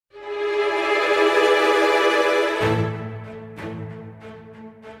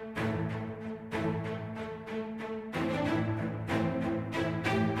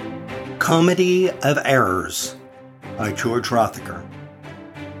Comedy of Errors by George Rothacker.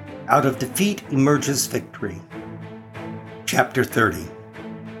 Out of defeat emerges victory. Chapter 30.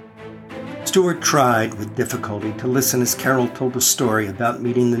 Stewart tried with difficulty to listen as Carol told a story about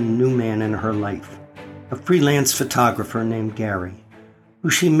meeting the new man in her life, a freelance photographer named Gary, who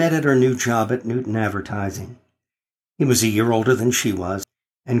she met at her new job at Newton Advertising. He was a year older than she was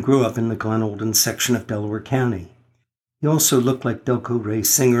and grew up in the Glen Olden section of Delaware County. He also looked like Delco Ray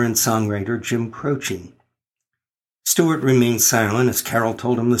singer and songwriter Jim Croce. Stewart remained silent as Carol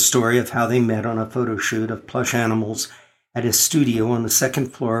told him the story of how they met on a photo shoot of plush animals at his studio on the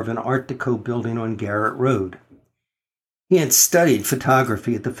second floor of an Art Deco building on Garrett Road. He had studied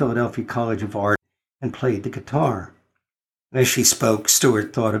photography at the Philadelphia College of Art and played the guitar. As she spoke,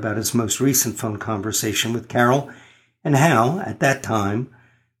 Stewart thought about his most recent phone conversation with Carol and how, at that time,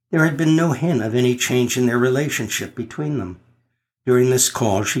 there had been no hint of any change in their relationship between them. During this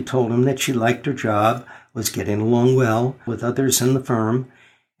call, she told him that she liked her job, was getting along well with others in the firm,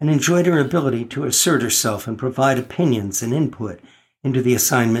 and enjoyed her ability to assert herself and provide opinions and input into the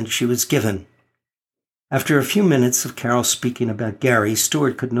assignment she was given. After a few minutes of Carol speaking about Gary,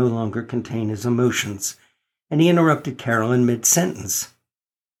 Stewart could no longer contain his emotions, and he interrupted Carol in mid-sentence.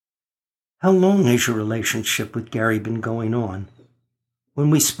 "How long has your relationship with Gary been going on? When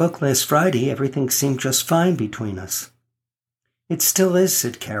we spoke last Friday, everything seemed just fine between us." "It still is,"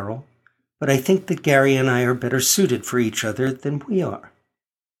 said Carol, "but I think that Gary and I are better suited for each other than we are."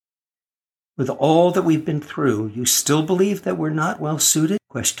 "With all that we've been through, you still believe that we're not well suited?"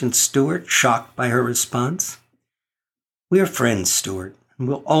 questioned Stewart, shocked by her response. "We are friends, Stewart, and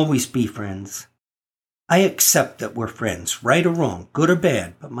we'll always be friends. I accept that we're friends, right or wrong, good or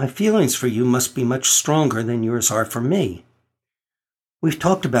bad, but my feelings for you must be much stronger than yours are for me. We've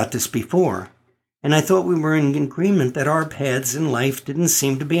talked about this before, and I thought we were in agreement that our paths in life didn't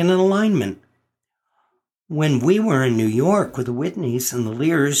seem to be in alignment. When we were in New York with the Whitneys and the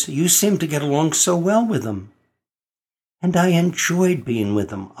Lears, you seemed to get along so well with them. And I enjoyed being with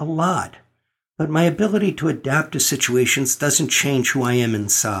them a lot, but my ability to adapt to situations doesn't change who I am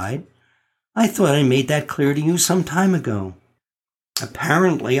inside. I thought I made that clear to you some time ago.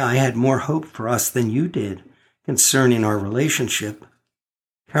 Apparently, I had more hope for us than you did concerning our relationship."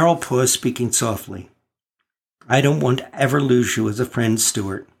 Carol paused, speaking softly. "I don't want to ever lose you as a friend,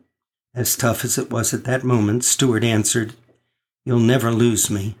 Stewart." As tough as it was at that moment, Stewart answered, "You'll never lose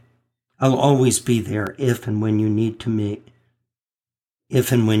me. I'll always be there if and when you need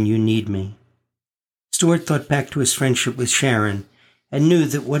me. Stewart thought back to his friendship with Sharon and knew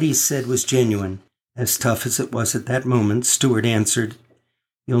that what he said was genuine. As tough as it was at that moment, Stewart answered,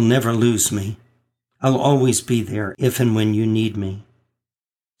 "You'll never lose me. I'll always be there if and when you need me."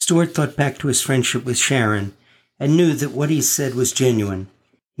 Stewart thought back to his friendship with Sharon and knew that what he said was genuine.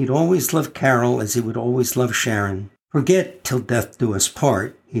 He'd always loved Carol as he would always love Sharon. "Forget till death do us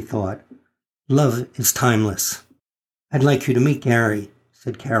part," he thought. "Love is timeless." "I'd like you to meet Gary,"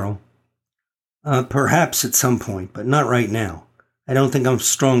 said Carol. Perhaps at some point, but not right now. I don't think I'm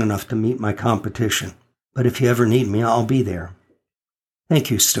strong enough to meet my competition. But if you ever need me, I'll be there."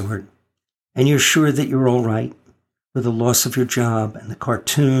 "Thank you, Stewart. And you're sure that you're all right? With the loss of your job and the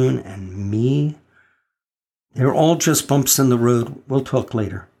cartoon and me?" "They're all just bumps in the road. We'll talk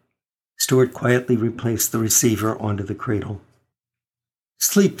later." Stewart quietly replaced the receiver onto the cradle.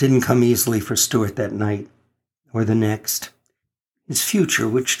 Sleep didn't come easily for Stewart that night, or the next. His future,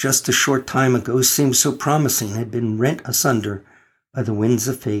 which just a short time ago seemed so promising, had been rent asunder by the winds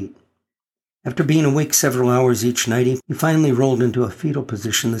of fate. After being awake several hours each night, he finally rolled into a fetal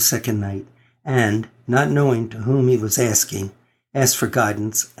position the second night, and, not knowing to whom he was asking, asked for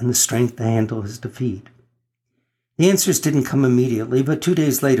guidance and the strength to handle his defeat. The answers didn't come immediately, but 2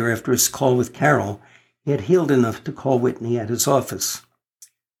 days later, after his call with Carol, he had healed enough to call Whitney at his office.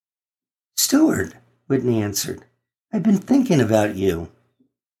 "Stewart," Whitney answered, "I've been thinking about you."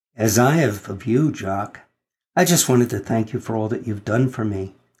 "As I have of you, Jock. I just wanted to thank you for all that you've done for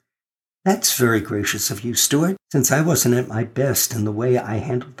me." "That's very gracious of you, Stewart, since I wasn't at my best in the way I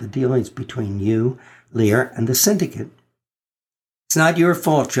handled the dealings between you, Lear, and the syndicate." "It's not your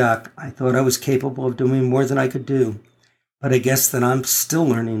fault, Jock. I thought I was capable of doing more than I could do, but I guess that I'm still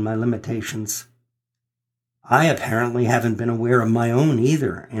learning my limitations." "I apparently haven't been aware of my own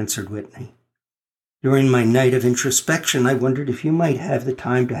either," answered Whitney. "During my night of introspection, I wondered if you might have the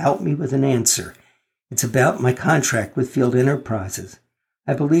time to help me with an answer. It's about my contract with Field Enterprises.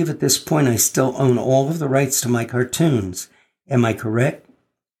 I believe at this point I still own all of the rights to my cartoons. Am I correct?"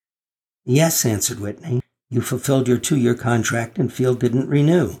 "Yes," answered Whitney. "You fulfilled your 2-year contract and Field didn't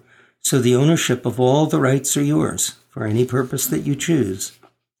renew, so the ownership of all the rights are yours, for any purpose that you choose."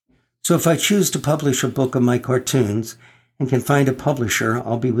 So if I choose to publish a book of my cartoons and can find a publisher,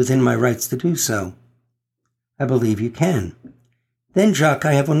 I'll be within my rights to do so. I believe you can. Then, Jacques,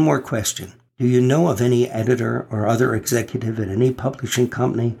 I have one more question. Do you know of any editor or other executive at any publishing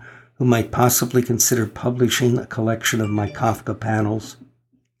company who might possibly consider publishing a collection of my Kafka panels?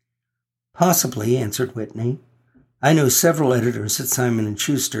 Possibly, answered Whitney. I know several editors at Simon &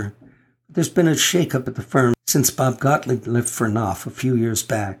 Schuster, but there's been a shake-up at the firm since Bob Gottlieb left for Knopf a few years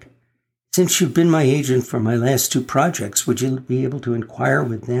back. Since you've been my agent for my last 2 projects, would you be able to inquire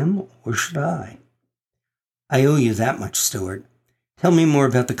with them, or should I? I owe you that much, Stewart. Tell me more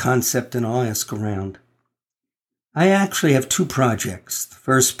about the concept and I'll ask around. I actually have 2 projects, the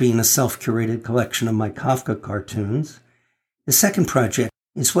first being a self-curated collection of my Kafka cartoons. The second project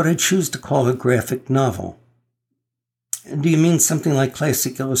is what I choose to call a graphic novel. Do you mean something like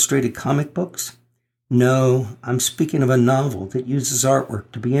classic illustrated comic books? No, I'm speaking of a novel that uses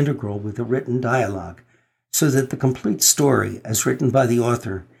artwork to be integral with the written dialogue, so that the complete story, as written by the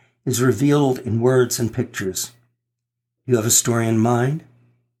author, is revealed in words and pictures. Do you have a story in mind?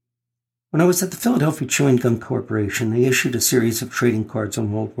 When I was at the Philadelphia Chewing Gum Corporation, they issued a series of trading cards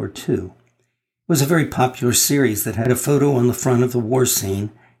on World War II. It was a very popular series that had a photo on the front of the war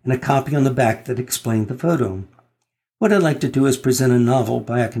scene and a copy on the back that explained the photo. What I'd like to do is present a novel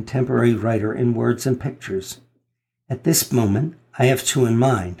by a contemporary writer in words and pictures. At this moment, I have 2 in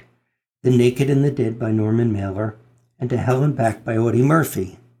mind, The Naked and the Dead by Norman Mailer and To Hell and Back by Audie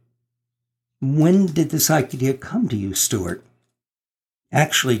Murphy. When did this idea come to you, Stewart?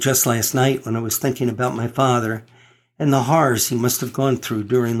 Actually, just last night when I was thinking about my father and the horrors he must have gone through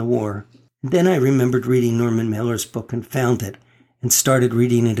during the war. And then I remembered reading Norman Mailer's book and found it and started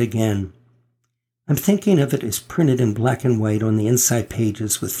reading it again. I'm thinking of it as printed in black and white on the inside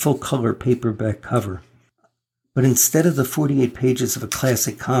pages with full-color paperback cover. But instead of the 48 pages of a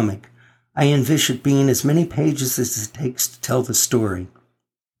classic comic, I envision it being as many pages as it takes to tell the story.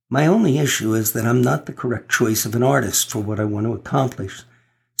 My only issue is that I'm not the correct choice of an artist for what I want to accomplish,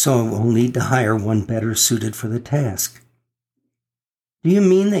 so I will need to hire one better suited for the task. Do you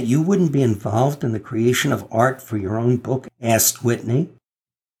mean that you wouldn't be involved in the creation of art for your own book? Asked Whitney.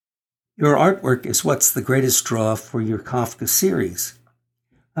 Your artwork is what's the greatest draw for your Kafka series.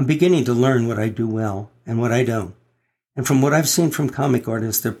 I'm beginning to learn what I do well and what I don't, and from what I've seen from comic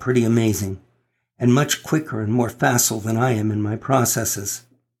artists, they're pretty amazing, and much quicker and more facile than I am in my processes.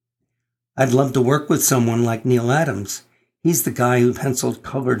 I'd love to work with someone like Neil Adams. He's the guy who penciled,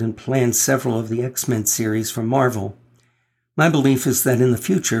 colored, and planned several of the X-Men series for Marvel. My belief is that in the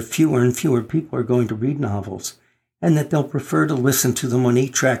future, fewer and fewer people are going to read novels, and that they'll prefer to listen to them on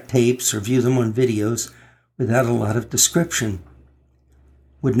 8-track tapes or view them on videos without a lot of description.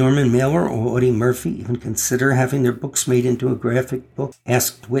 Would Norman Mailer or Audie Murphy even consider having their books made into a graphic book?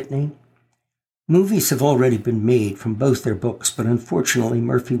 Asked Whitney. Movies have already been made from both their books, but unfortunately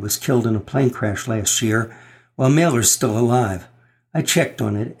Murphy was killed in a plane crash last year, while Mailer's still alive. I checked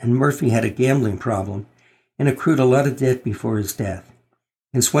on it, and Murphy had a gambling problem and accrued a lot of debt before his death.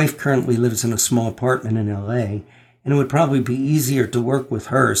 His wife currently lives in a small apartment in L.A., and it would probably be easier to work with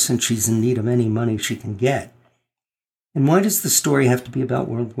her since she's in need of any money she can get. And why does the story have to be about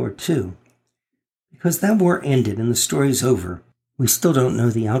World War II? Because that war ended and the story's over. We still don't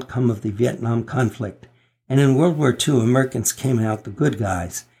know the outcome of the Vietnam conflict, and in World War II, Americans came out the good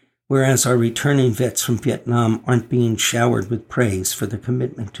guys, whereas our returning vets from Vietnam aren't being showered with praise for their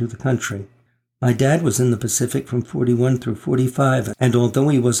commitment to the country. My dad was in the Pacific from 41 through 45, and although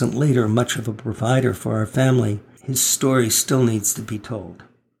he wasn't later much of a provider for our family, his story still needs to be told.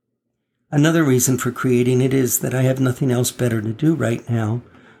 Another reason for creating it is that I have nothing else better to do right now.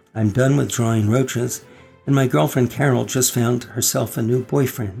 I'm done with drawing roaches, and my girlfriend Carol just found herself a new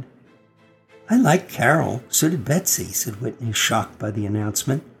boyfriend. I like Carol, so did Betsy, said Whitney, shocked by the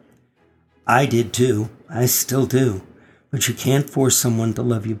announcement. I did too. I still do. But you can't force someone to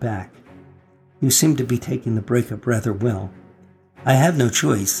love you back. You seem to be taking the breakup rather well. I have no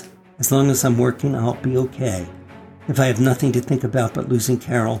choice. As long as I'm working, I'll be okay. If I have nothing to think about but losing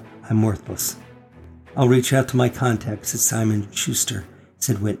Carol, I'm worthless. I'll reach out to my contacts at Simon & Schuster,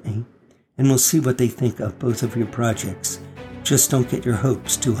 said Whitney, and we'll see what they think of both of your projects. Just don't get your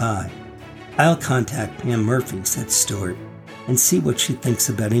hopes too high. I'll contact Pam Murphy, said Stewart, and see what she thinks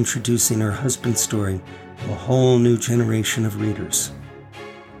about introducing her husband's story to a whole new generation of readers.